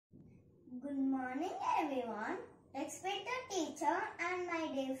Good morning everyone, respected teacher and my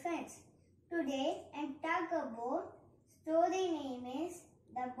dear friends. Today I am talk about story name is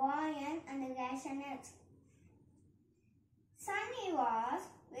The Boy and the Cashew Nuts. Sunny was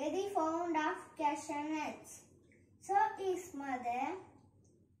very fond of cashew nuts. So his mother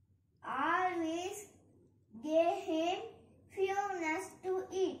always gave him few nuts to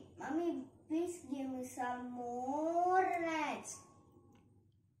eat. Mommy, please give me some more nuts.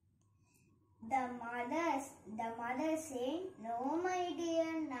 The mother said, no my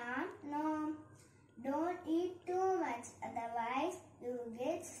dear, no. Don't eat too much, otherwise you will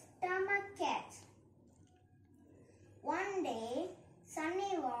get stomach ache. One day,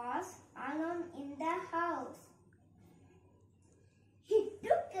 Sunny was alone in the house. He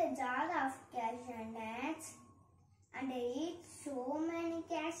took a jar of cashew nuts and ate so many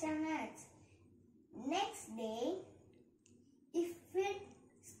cashew nuts. Next day, he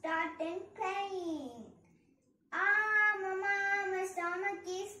started crying. Mama, my stomach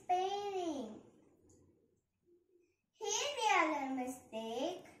is paining. He realized a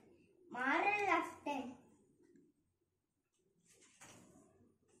mistake.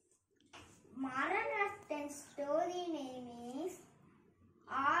 Moral of the story name is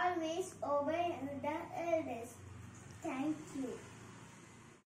always obey the elders. Thank you.